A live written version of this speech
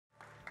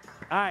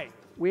All right,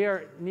 we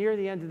are near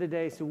the end of the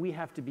day, so we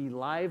have to be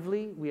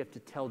lively, we have to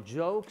tell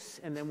jokes,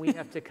 and then we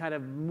have to kind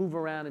of move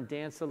around and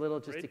dance a little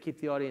just to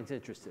keep the audience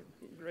interested.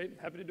 Great,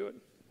 happy to do it.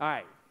 All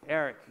right,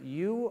 Eric,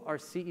 you are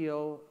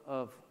CEO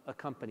of a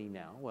company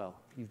now. Well,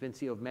 you've been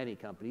CEO of many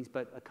companies,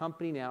 but a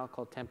company now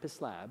called Tempus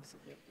Labs.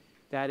 Yep.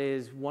 That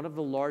is one of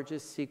the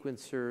largest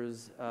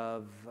sequencers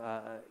of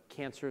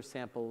cancer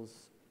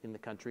samples in the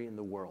country, in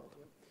the world.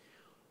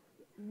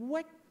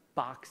 What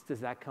box does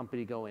that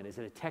company go in? Is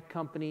it a tech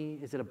company?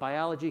 Is it a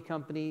biology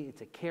company? It's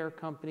a care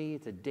company?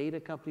 It's a data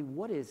company?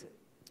 What is it?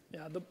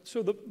 Yeah,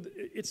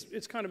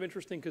 it's kind of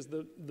interesting because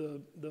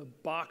the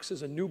box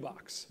is a new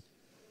box.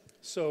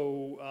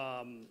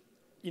 So,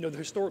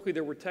 historically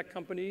there were tech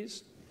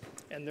companies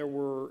and there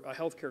were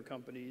healthcare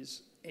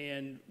companies.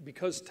 And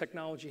because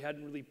technology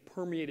hadn't really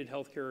permeated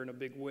healthcare in a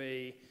big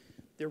way,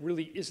 there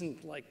really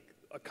isn't like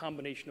a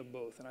combination of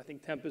both. And I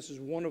think Tempus is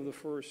one of the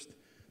first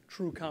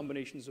true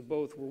combinations of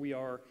both, where we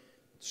are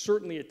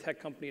certainly a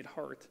tech company at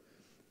heart,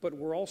 but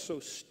we're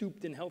also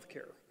stooped in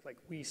healthcare. Like,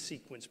 we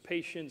sequence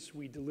patients,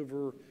 we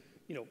deliver,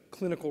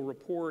 clinical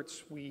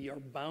reports, we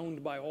are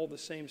bound by all the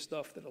same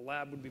stuff that a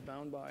lab would be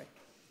bound by.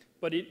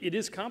 But it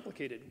is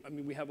complicated. I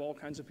mean, we have all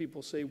kinds of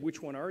people say,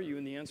 which one are you?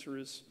 And the answer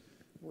is,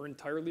 we're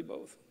entirely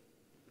both.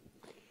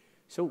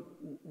 So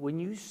when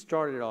you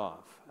started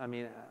off, I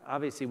mean,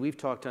 obviously we've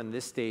talked on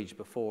this stage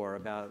before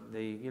about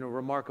the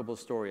remarkable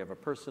story of a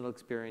personal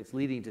experience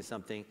leading to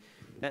something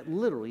that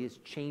literally is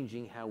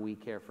changing how we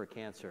care for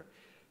cancer.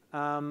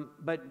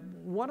 But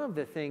one of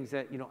the things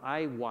that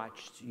I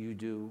watched you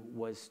do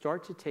was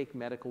start to take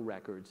medical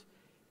records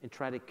and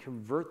try to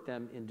convert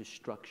them into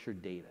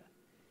structured data.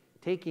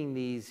 Taking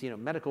these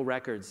medical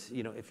records,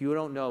 if you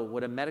don't know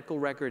what a medical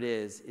record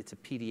is, it's a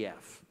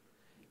PDF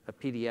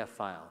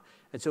file.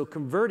 And so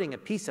converting a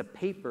piece of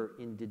paper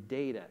into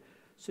data.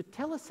 So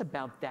tell us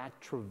about that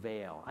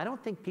travail. I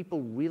don't think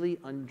people really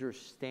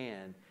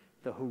understand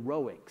the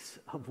heroics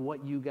of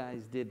what you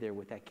guys did there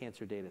with that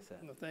cancer data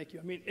set. No, thank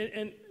you. I mean,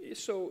 and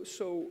so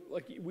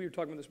like we were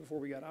talking about this before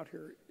we got out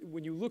here,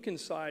 when you look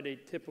inside a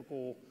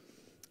typical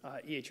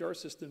EHR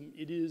system,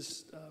 it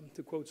is,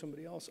 to quote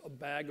somebody else, a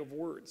bag of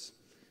words.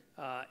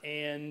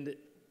 And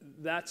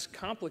that's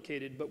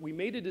complicated, but we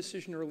made a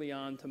decision early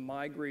on to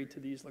migrate to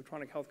these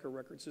electronic healthcare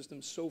record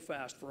systems so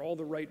fast for all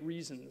the right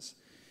reasons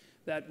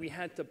that we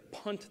had to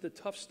punt the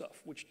tough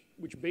stuff, which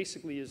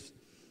basically is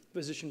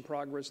physician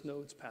progress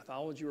notes,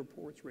 pathology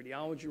reports,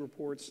 radiology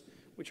reports,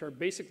 which are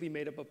basically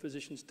made up of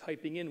physicians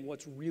typing in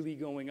what's really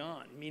going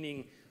on,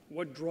 meaning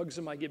what drugs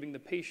am I giving the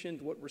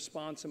patient, what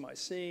response am I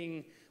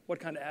seeing, what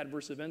kind of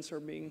adverse events are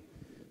being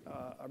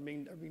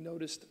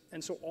noticed.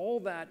 And so all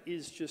that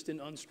is just in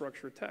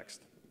unstructured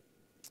text.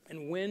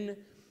 And when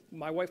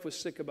my wife was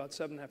sick about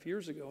 7.5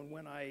 years ago, and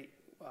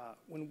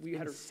when we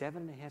had her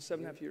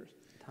 7.5 years,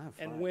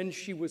 and when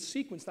she was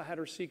sequenced, I had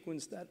her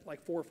sequenced at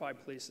like 4 or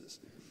 5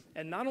 places.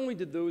 And not only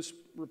did those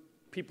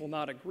people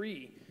not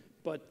agree,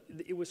 but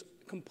it was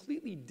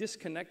completely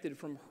disconnected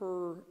from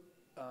her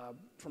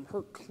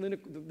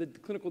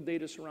clinical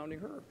data surrounding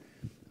her.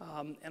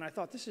 And I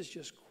thought, this is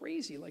just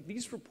crazy. Like,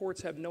 these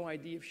reports have no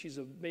idea if she's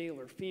a male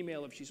or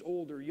female, if she's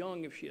old or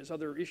young, if she has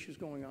other issues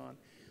going on.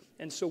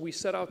 And so we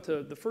set out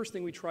to, the first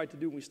thing we tried to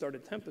do when we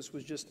started Tempus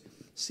was just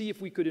see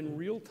if we could in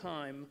real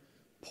time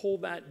pull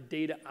that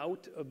data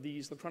out of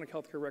these electronic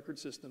healthcare record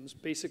systems,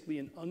 basically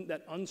in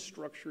that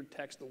unstructured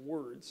text of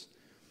words,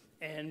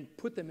 and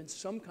put them in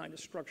some kind of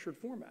structured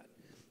format.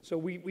 So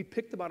we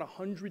picked about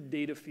 100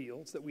 data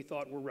fields that we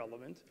thought were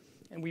relevant,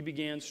 and we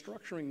began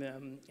structuring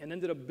them and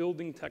ended up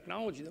building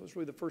technology. That was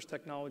really the first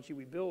technology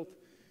we built,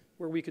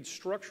 where we could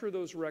structure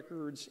those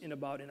records in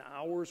about an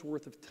hour's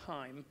worth of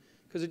time,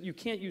 because you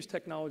can't use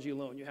technology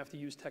alone. You have to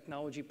use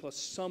technology plus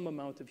some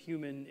amount of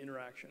human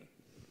interaction.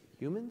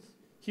 Humans?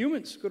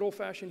 Humans, good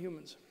old-fashioned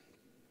humans.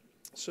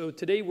 So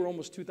today we're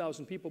almost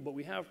 2,000 people, but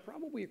we have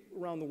probably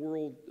around the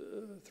world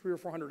 300 or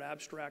 400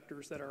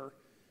 abstractors that are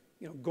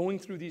going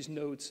through these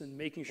notes and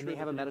making sure. And they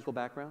have a medical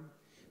background?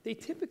 They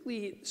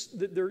typically,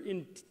 they're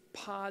in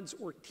pods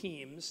or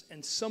teams,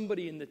 and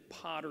somebody in the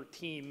pod or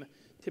team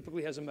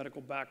typically has a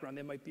medical background.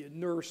 They might be a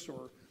nurse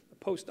or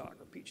a postdoc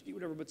or PhD,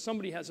 whatever, but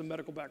somebody has a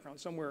medical background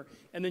somewhere,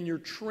 and then you're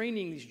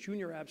training these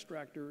junior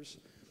abstractors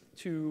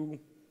to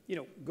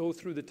go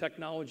through the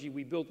technology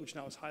we built, which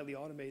now is highly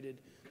automated,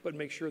 but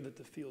make sure that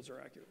the fields are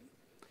accurate.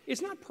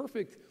 It's not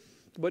perfect,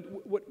 but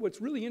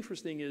what's really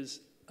interesting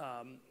is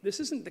this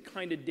isn't the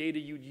kind of data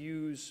you'd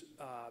use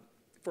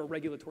for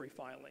regulatory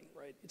filing,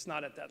 right? It's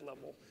not at that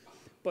level.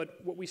 But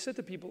what we said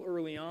to people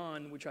early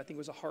on, which I think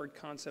was a hard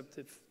concept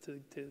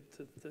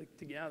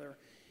to gather,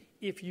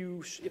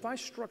 if I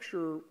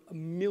structure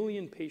 1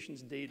 million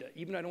patients' data,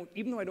 even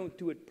though I don't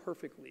do it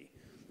perfectly,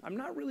 I'm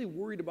not really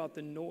worried about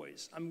the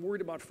noise. I'm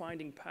worried about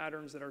finding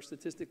patterns that are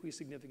statistically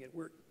significant,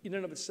 where in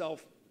and of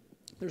itself,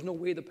 there's no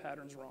way the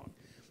pattern's wrong.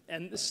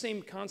 And the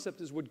same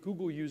concept is what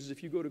Google uses.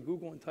 If you go to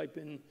Google and type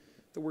in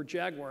the word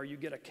Jaguar, you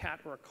get a cat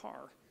or a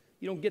car.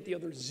 You don't get the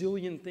other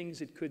zillion things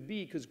it could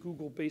be, because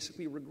Google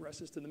basically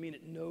regresses to the mean.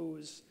 It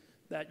knows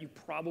that you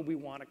probably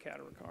want a cat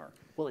or a car.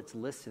 Well, it's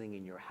listening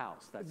in your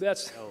house.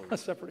 That's a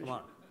separate issue.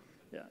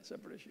 Yeah,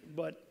 separate issue.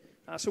 But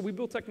so we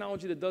build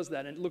technology that does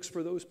that, and it looks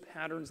for those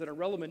patterns that are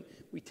relevant.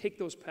 We take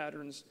those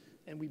patterns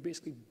and we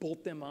basically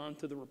bolt them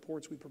onto the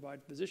reports we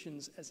provide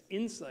physicians as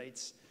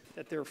insights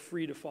that they're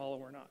free to follow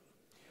or not.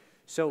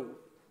 So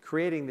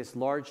creating this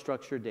large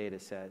structured data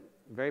set,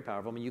 very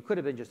powerful. I mean, you could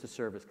have been just a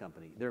service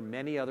company. There are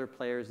many other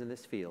players in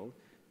this field,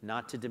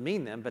 not to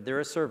demean them, but they're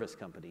a service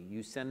company.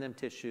 You send them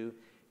tissue,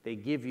 they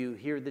give you,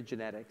 here are the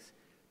genetics,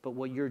 but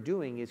what you're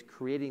doing is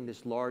creating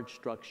this large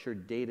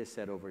structured data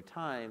set over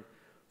time.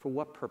 For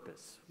what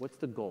purpose? What's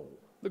the goal?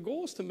 The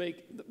goal is to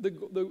make,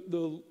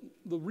 the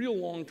real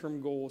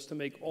long-term goal is to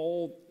make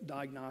all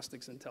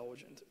diagnostics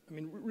intelligent. I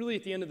mean, really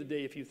at the end of the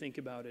day, if you think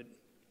about it,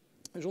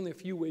 there's only a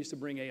few ways to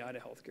bring AI to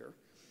healthcare.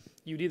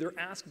 You'd either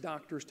ask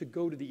doctors to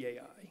go to the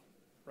AI,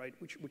 right,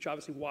 which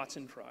obviously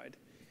Watson tried,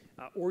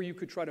 or you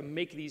could try to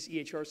make these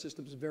EHR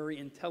systems very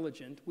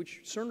intelligent,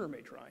 which Cerner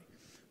may try.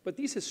 But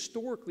these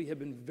historically have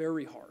been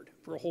very hard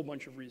for a whole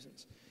bunch of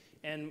reasons.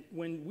 And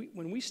when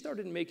we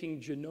started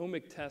making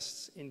genomic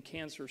tests in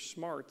cancer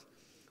smart,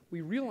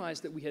 we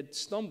realized that we had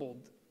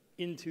stumbled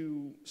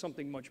into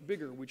something much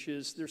bigger, which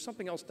is there's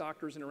something else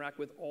doctors interact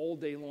with all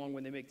day long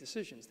when they make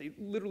decisions. They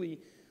literally,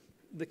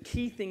 the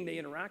key thing they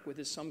interact with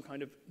is some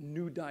kind of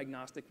new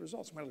diagnostic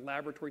result, some kind of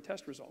laboratory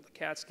test result, a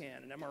CAT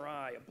scan, an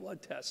MRI, a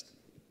blood test,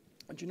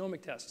 a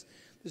genomic test.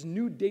 This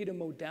new data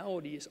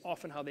modality is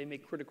often how they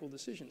make critical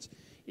decisions.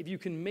 If you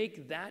can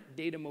make that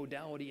data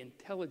modality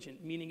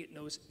intelligent, meaning it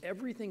knows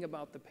everything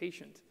about the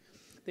patient,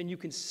 then you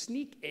can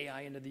sneak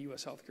AI into the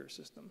US healthcare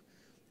system.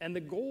 And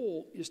the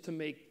goal is to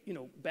make,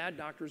 bad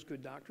doctors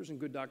good doctors and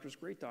good doctors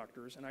great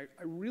doctors. And I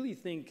really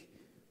think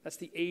that's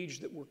the age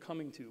that we're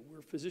coming to,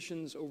 where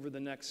physicians over the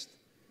next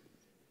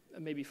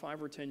maybe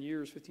 5 or 10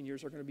 years, 15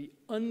 years, are going to be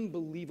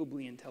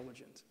unbelievably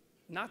intelligent.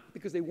 Not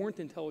because they weren't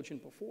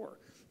intelligent before,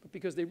 but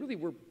because they really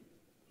were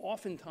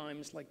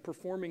oftentimes like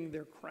performing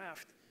their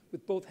craft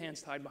with both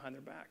hands tied behind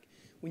their back.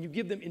 When you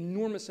give them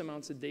enormous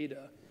amounts of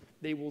data,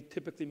 they will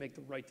typically make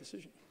the right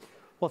decision.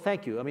 Well,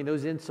 thank you. I mean,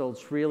 those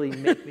insults really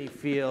make me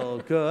feel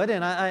good,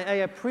 and I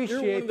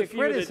appreciate the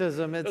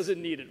criticism. It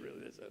doesn't need it,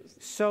 really.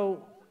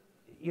 So,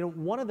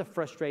 one of the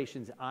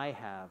frustrations I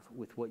have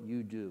with what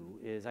you do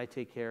is I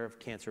take care of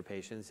cancer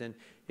patients, and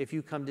if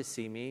you come to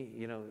see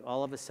me,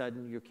 all of a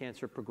sudden your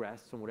cancer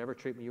progressed from whatever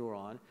treatment you were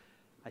on.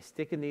 I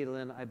stick a needle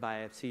in, I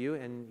biopsy you,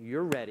 and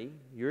you're ready.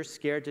 You're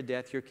scared to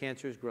death. Your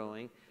cancer is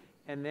growing.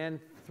 And then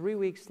 3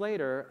 weeks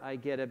later, I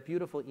get a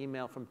beautiful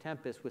email from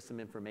Tempus with some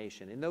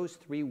information. In those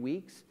 3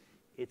 weeks,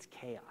 it's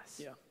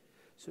chaos. Yeah.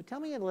 So tell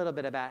me a little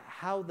bit about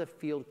how the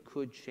field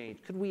could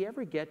change. Could we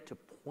ever get to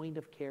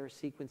point-of-care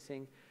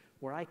sequencing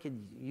where I could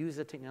use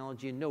the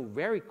technology and know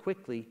very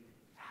quickly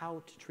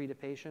how to treat a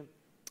patient?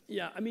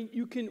 Yeah, I mean,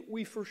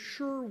 we for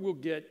sure will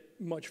get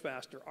much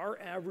faster. Our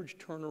average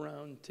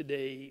turnaround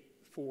today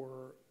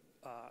for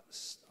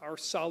our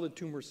solid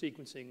tumor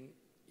sequencing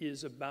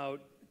is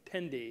about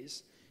 10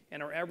 days,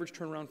 and our average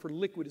turnaround for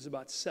liquid is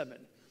about 7.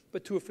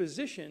 But to a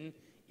physician,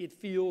 it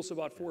feels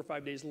about 4 or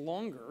 5 days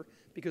longer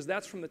because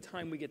that's from the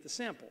time we get the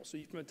sample. So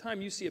from the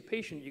time you see a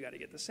patient, you got to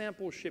get the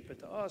sample, ship it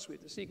to us, we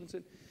have to sequence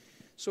it.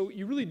 So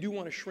you really do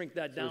want to shrink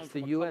that down. So it's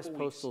the U.S.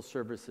 Postal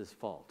Service's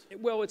fault.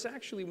 Well, it's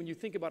actually, when you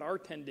think about our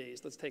 10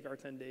 days, let's take our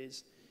 10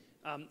 days,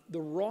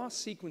 the raw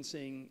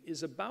sequencing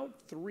is about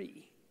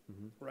 3.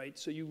 Right?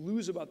 So you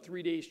lose about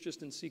 3 days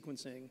just in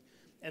sequencing,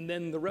 and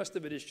then the rest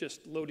of it is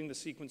just loading the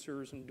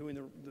sequencers and doing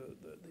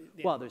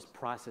the well, there's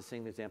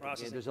processing, there's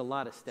amplification, there's a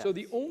lot of steps. So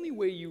the only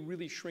way you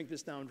really shrink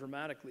this down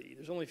dramatically,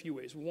 there's only a few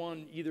ways.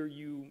 One, either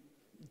you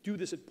do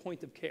this at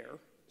point of care,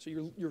 so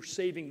you're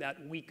saving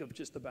that week of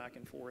just the back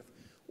and forth,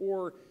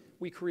 or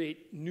we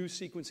create new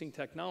sequencing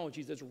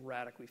technologies that's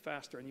radically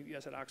faster. And you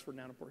guys had Oxford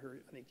Nanopore here,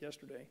 I think,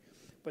 yesterday.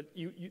 But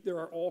there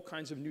are all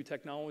kinds of new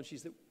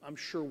technologies that I'm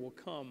sure will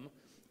come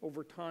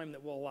over time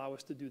that will allow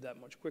us to do that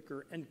much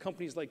quicker. And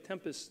companies like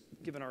Tempus,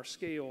 given our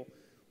scale,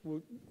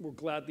 will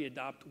gladly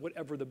adopt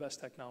whatever the best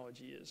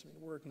technology is. I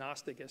mean, we're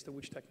agnostic as to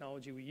which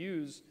technology we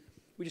use.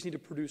 We just need to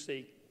produce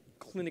a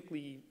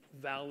clinically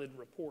valid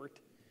report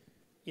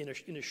in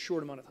a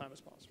short amount of time as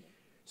possible.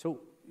 So,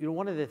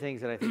 one of the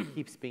things that I think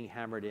keeps being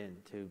hammered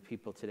into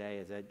people today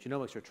is that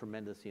genomics are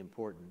tremendously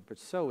important, but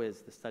so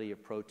is the study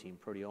of protein,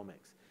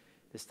 proteomics,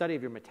 the study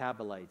of your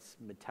metabolites,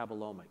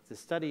 metabolomics, the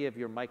study of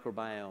your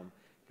microbiome,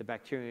 the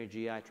bacteria in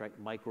your GI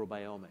tract,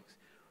 microbiomics.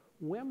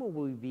 When will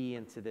we be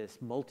into this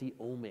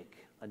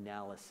multi-omic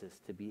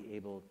analysis to be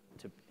able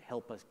to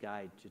help us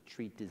guide to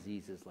treat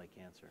diseases like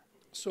cancer?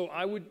 So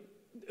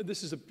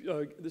this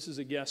is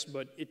a guess,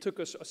 but it took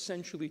us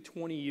essentially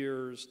 20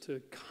 years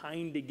to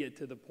kind of get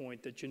to the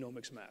point that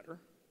genomics matter.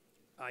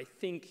 I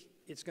think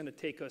it's going to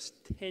take us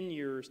 10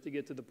 years to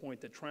get to the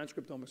point that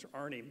transcriptomics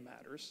or RNA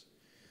matters.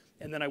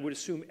 And then I would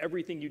assume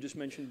everything you just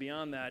mentioned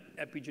beyond that,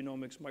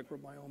 epigenomics,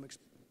 microbiomics,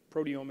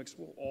 proteomics,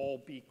 will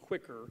all be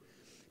quicker.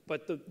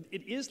 But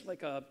it is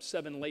like a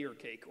 7-layer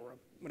cake, or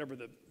whatever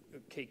the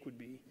cake would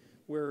be,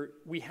 where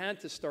we had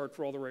to start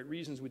for all the right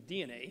reasons with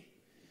DNA.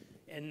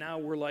 And now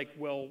we're like,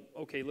 well,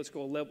 okay, let's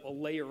go a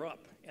layer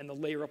up. And the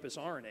layer up is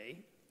RNA.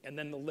 And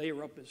then the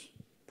layer up is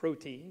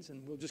proteins.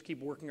 And we'll just keep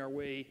working our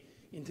way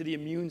into the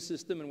immune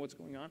system and what's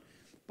going on.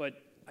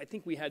 But I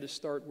think we had to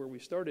start where we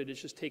started.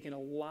 It's just taken a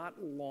lot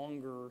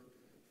longer,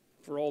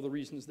 for all the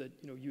reasons that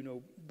you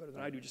know better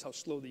than I do, just how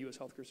slow the U.S.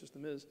 healthcare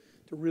system is,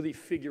 to really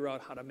figure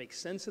out how to make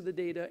sense of the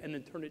data and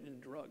then turn it into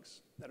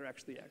drugs that are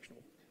actually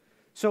actionable.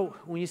 So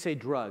when you say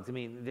drugs, I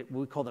mean,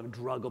 we call them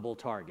druggable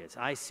targets.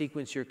 I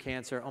sequence your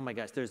cancer. Oh my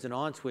gosh, there's an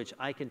on switch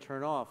I can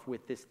turn off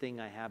with this thing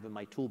I have in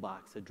my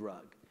toolbox, a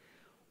drug.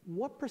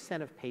 What %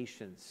 of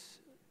patients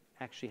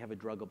actually have a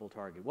druggable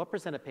target? What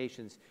 % of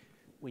patients,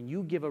 when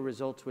you give a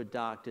result to a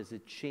doc, does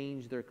it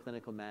change their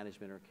clinical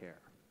management or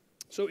care?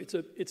 So it's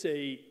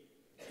a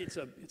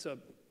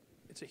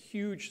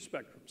huge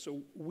spectrum.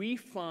 So we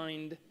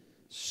find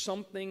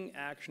something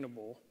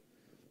actionable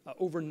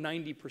over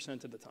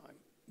 90% of the time,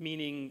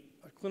 meaning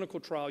a clinical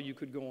trial you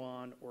could go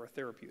on or a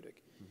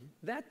therapeutic. Mm-hmm.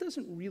 That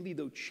doesn't really,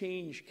 though,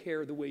 change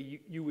care the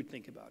way you would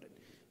think about it.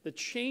 The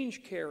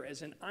change care,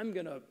 as in I'm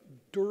going to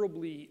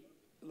durably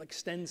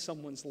extend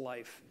someone's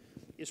life,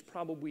 is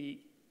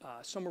probably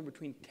somewhere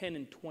between 10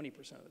 and 20%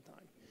 of the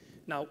time.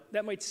 Now,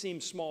 that might seem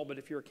small, but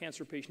if you're a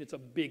cancer patient, it's a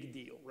big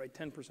deal, right?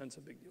 10% is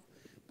a big deal.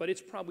 But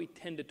it's probably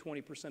 10 to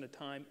 20% of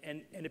time.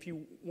 And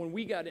when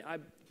we got in,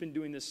 I've been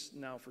doing this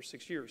now for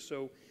 6 years,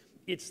 so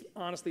it's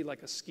honestly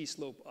like a ski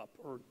slope up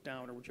or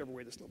down or whichever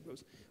way the slope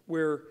goes,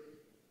 where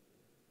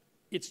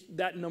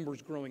that number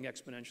is growing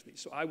exponentially.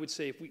 So I would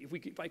say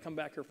if I come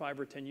back here 5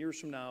 or 10 years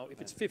from now, if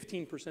it's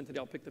 15% today,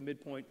 I'll pick the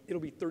midpoint,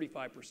 it'll be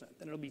 35%,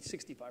 then it'll be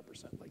 65%.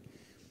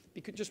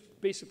 Because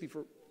just basically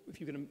if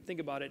you can think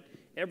about it,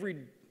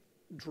 every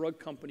drug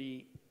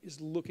company is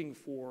looking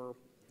for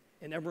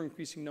an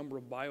ever-increasing number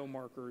of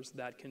biomarkers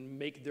that can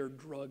make their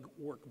drug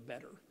work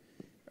better.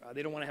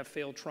 They don't want to have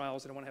failed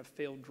trials. They don't want to have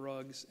failed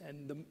drugs.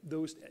 And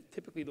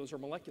typically those are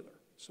molecular.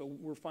 So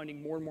we're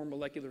finding more and more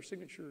molecular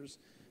signatures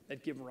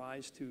that give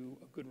rise to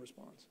a good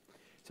response.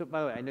 So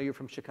by the way, I know you're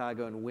from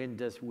Chicago and wind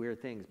does weird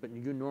things, but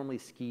you normally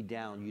ski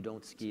down, you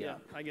don't ski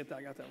up. Yeah, I get that.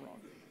 I got that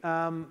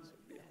wrong.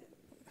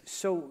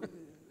 So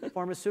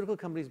pharmaceutical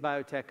companies,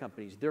 biotech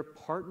companies, they're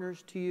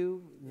partners to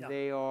you. Yeah.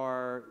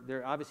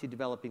 They're obviously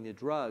developing the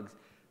drugs,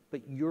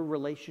 but your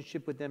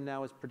relationship with them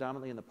now is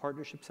predominantly on the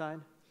partnership side?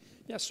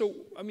 Yeah, so,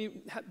 I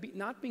mean,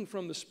 not being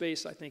from the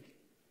space, I think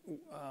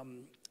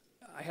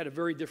I had a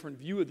very different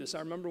view of this. I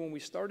remember when we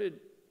started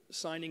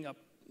signing up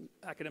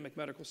academic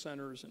medical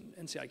centers and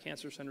NCI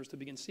cancer centers to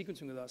begin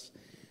sequencing with us,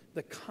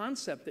 the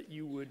concept that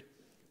you would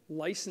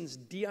license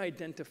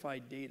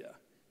de-identified data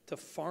to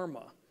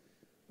pharma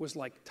was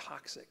like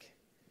toxic.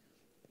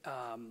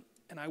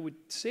 And I would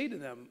say to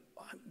them,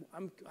 I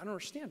don't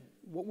understand.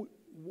 What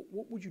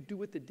would you do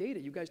with the data?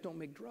 You guys don't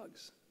make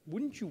drugs.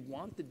 Wouldn't you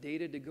want the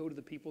data to go to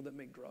the people that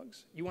make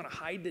drugs? You want to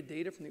hide the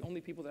data from the only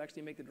people that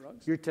actually make the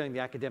drugs? You're telling the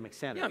academic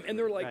center. Yeah, and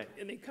they're like, right.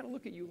 And they kind of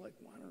look at you like,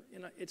 why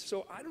don't,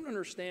 so I don't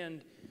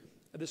understand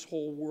this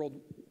whole world.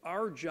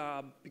 Our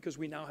job, because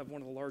we now have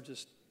one of the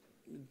largest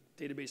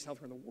database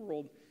healthcare in the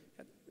world,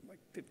 at like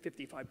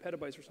 55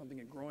 petabytes or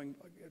something and growing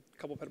like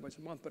a couple petabytes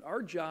a month, but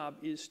our job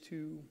is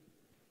to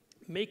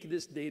make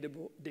this data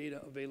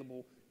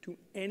available to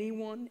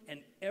anyone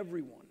and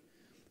everyone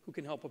who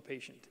can help a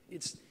patient.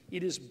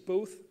 It is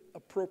both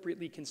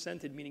appropriately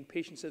consented, meaning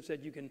patients have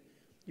said you can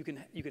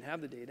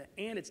have the data,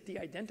 and it's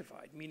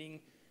de-identified, meaning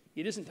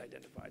it isn't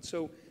identified.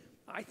 So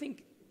I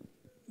think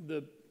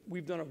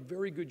we've done a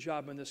very good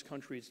job in this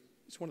country.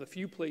 It's one of the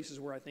few places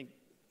where I think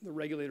the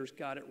regulators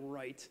got it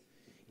right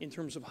in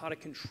terms of how to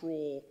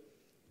control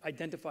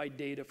identified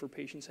data for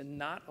patients and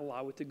not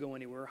allow it to go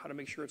anywhere, how to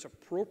make sure it's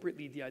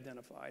appropriately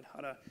de-identified, how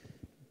to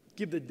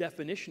give the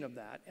definition of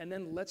that, and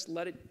then let's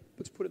put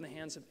it in the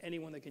hands of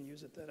anyone that can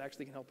use it that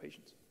actually can help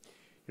patients.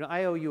 You know,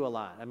 I owe you a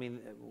lot. I mean,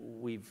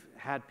 we've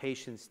had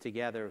patients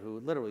together who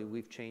literally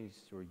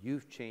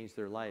you've changed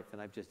their life,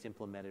 and I've just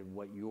implemented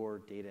what your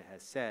data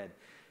has said.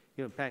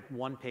 You know, in fact,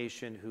 one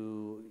patient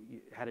who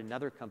had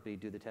another company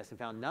do the test and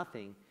found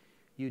nothing.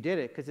 You did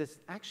it because it's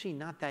actually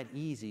not that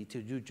easy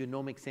to do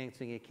genomic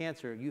sequencing of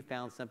cancer. You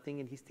found something,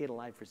 and he stayed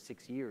alive for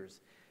 6 years.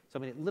 So,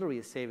 I mean, it literally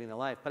is saving the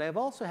life. But I've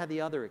also had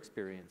the other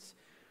experience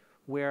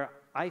where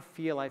I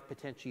feel I've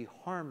potentially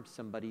harmed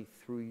somebody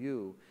through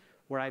you,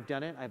 where I've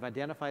done it, I've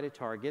identified a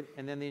target,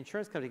 and then the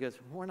insurance company goes,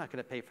 we're not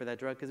going to pay for that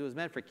drug because it was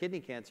meant for kidney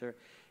cancer,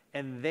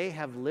 and they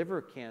have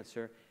liver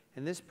cancer,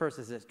 and this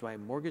person says, do I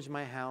mortgage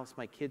my house,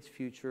 my kid's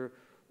future,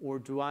 or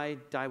do I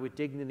die with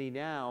dignity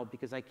now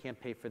because I can't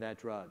pay for that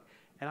drug?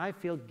 And I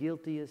feel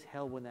guilty as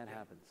hell when that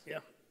happens. Yeah.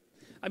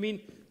 I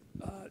mean,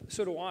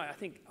 so do I.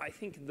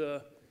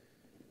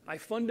 I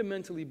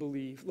fundamentally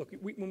believe, look,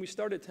 when we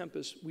started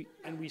Tempus,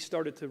 we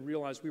started to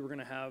realize we were going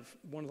to have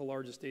one of the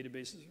largest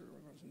databases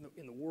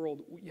in the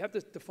world, you have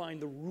to define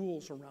the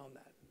rules around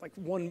that. Like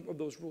one of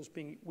those rules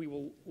being we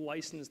will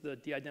license the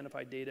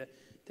de-identified data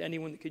to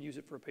anyone that could use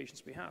it for a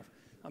patient's behalf,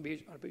 on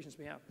a patient's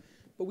behalf.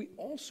 But we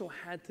also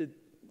had to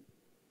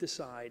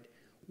decide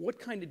what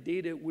kind of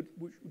data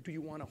do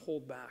you want to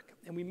hold back?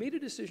 And we made a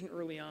decision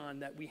early on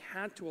that we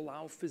had to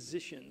allow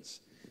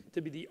physicians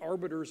to be the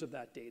arbiters of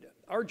that data.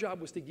 Our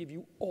job was to give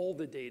you all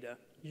the data.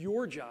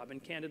 Your job,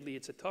 and candidly,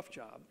 it's a tough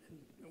job.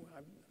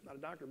 I'm not a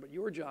doctor, but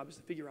your job is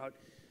to figure out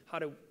how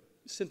to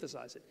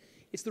synthesize it.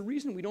 It's the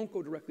reason we don't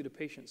go directly to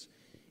patients.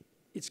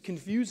 It's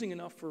confusing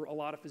enough for a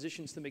lot of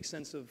physicians to make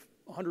sense of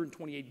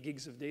 128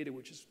 gigs of data,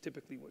 which is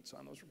typically what's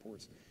on those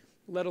reports,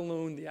 let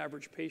alone the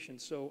average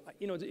patient. So,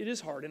 it is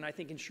hard, and I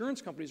think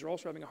insurance companies are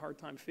also having a hard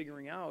time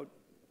figuring out,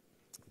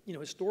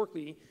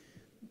 historically,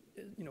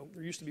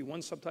 there used to be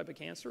one subtype of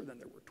cancer, then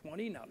there were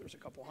 20, now there's a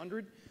couple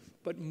hundred,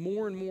 but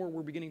more and more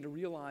we're beginning to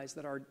realize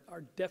that our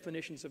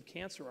definitions of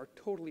cancer are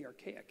totally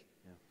archaic.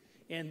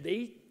 Yeah. And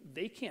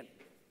they can't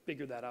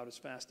figure that out as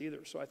fast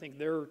either. So I think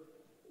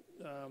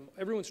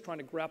everyone's trying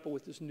to grapple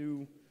with this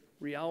new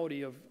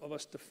reality of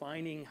us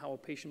defining how a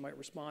patient might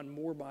respond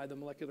more by the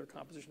molecular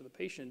composition of the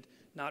patient,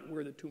 not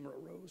where the tumor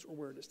arose or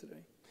where it is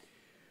today.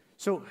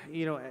 So,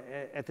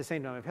 at the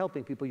same time of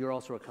helping people, you're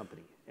also a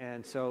company.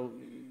 And so,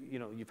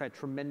 you've had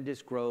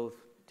tremendous growth.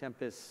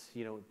 Tempus,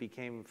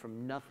 became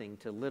from nothing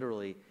to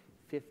literally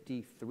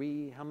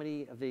 53. How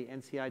many of the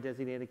NCI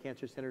designated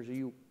cancer centers are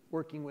you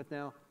working with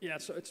now? Yeah,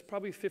 so it's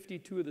probably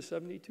 52 of the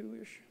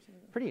 72-ish.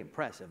 Pretty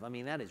impressive. I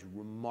mean, that is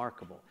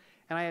remarkable.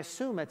 And I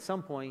assume at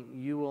some point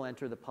you will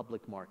enter the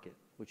public market,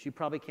 which you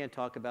probably can't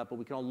talk about, but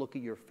we can all look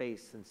at your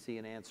face and see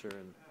an answer.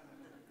 And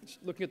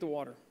just looking at the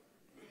water.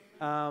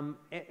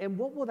 And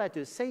what will that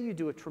do? Say you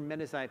do a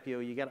tremendous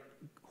IPO, you get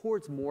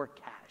hoards more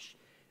cash.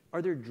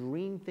 Are there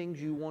dream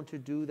things you want to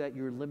do that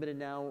you're limited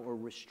now or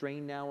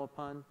restrained now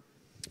upon?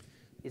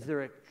 Is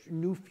there a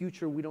new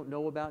future we don't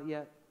know about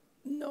yet?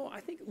 No, I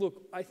think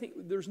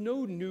there's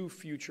no new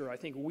future. I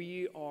think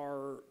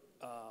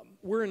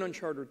we're in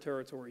uncharted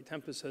territory.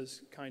 Tempus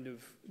has kind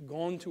of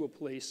gone to a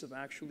place of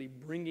actually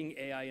bringing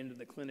AI into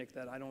the clinic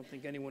that I don't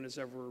think anyone has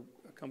ever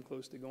come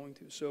close to going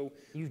to. So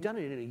you've done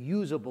it in a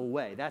usable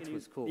way. That's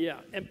what's cool. Yeah,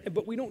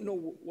 but we don't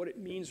know what it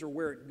means or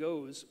where it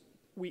goes.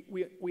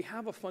 We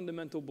have a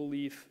fundamental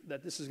belief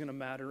that this is going to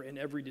matter in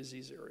every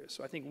disease area.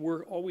 So I think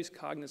we're always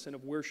cognizant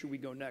of where should we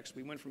go next.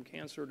 We went from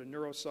cancer to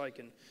neuropsych,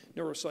 and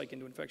neuropsych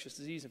into infectious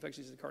disease to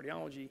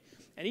cardiology.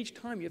 And each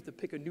time you have to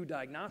pick a new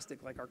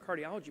diagnostic, like our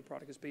cardiology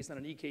product is based on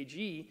an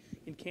EKG.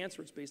 In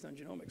cancer, it's based on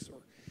genomics.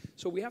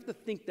 So we have to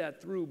think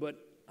that through, but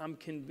I'm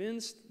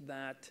convinced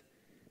that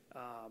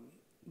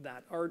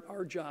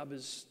our job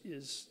is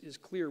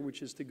clear,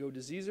 which is to go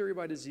disease area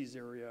by disease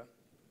area,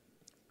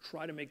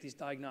 try to make these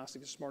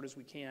diagnostics as smart as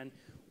we can,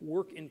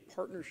 work in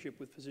partnership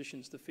with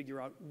physicians to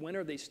figure out when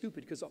are they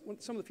stupid, because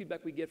some of the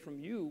feedback we get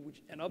from you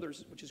and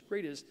others, which is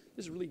great, is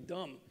this is really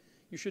dumb.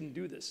 You shouldn't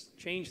do this.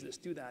 Change this.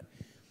 Do that.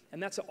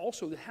 And that's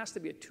also, there has to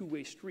be a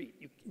two-way street.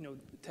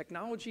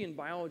 Technology and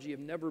biology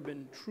have never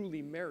been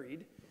truly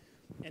married,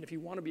 and if you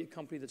want to be a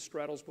company that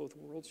straddles both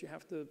worlds, you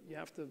have to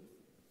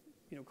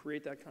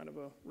create that kind of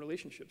a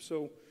relationship.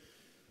 So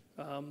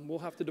we'll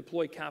have to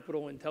deploy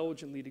capital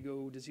intelligently to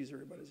go disease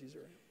area by disease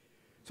area.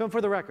 So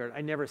for the record,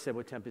 I never said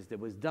what Tempus did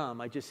was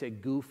dumb. I just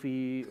said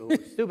goofy or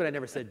stupid. I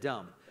never said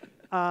dumb.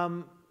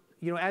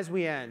 As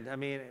we end, I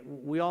mean,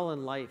 we all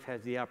in life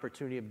have the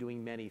opportunity of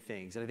doing many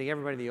things. And I think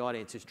everybody in the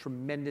audience is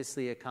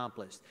tremendously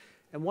accomplished.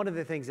 And one of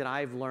the things that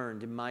I've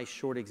learned in my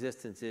short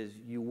existence is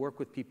you work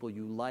with people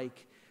you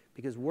like,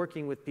 because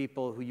working with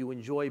people who you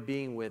enjoy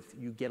being with,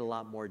 you get a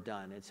lot more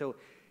done. And so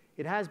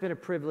it has been a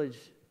privilege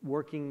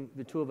working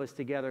the two of us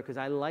together, because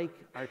I like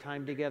our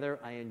time together.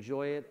 I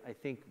enjoy it. I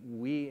think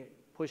we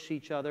push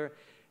each other,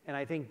 and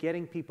I think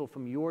getting people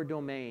from your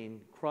domain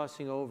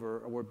crossing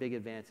over are where big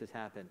advances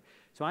happen.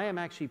 So I am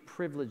actually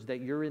privileged that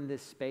you're in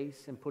this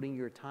space and putting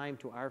your time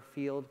to our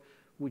field,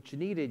 which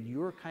needed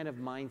your kind of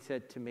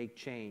mindset to make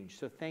change.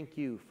 So thank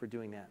you for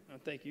doing that.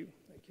 Thank you.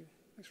 Thank you.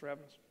 Thanks for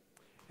having us.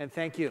 And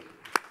thank you.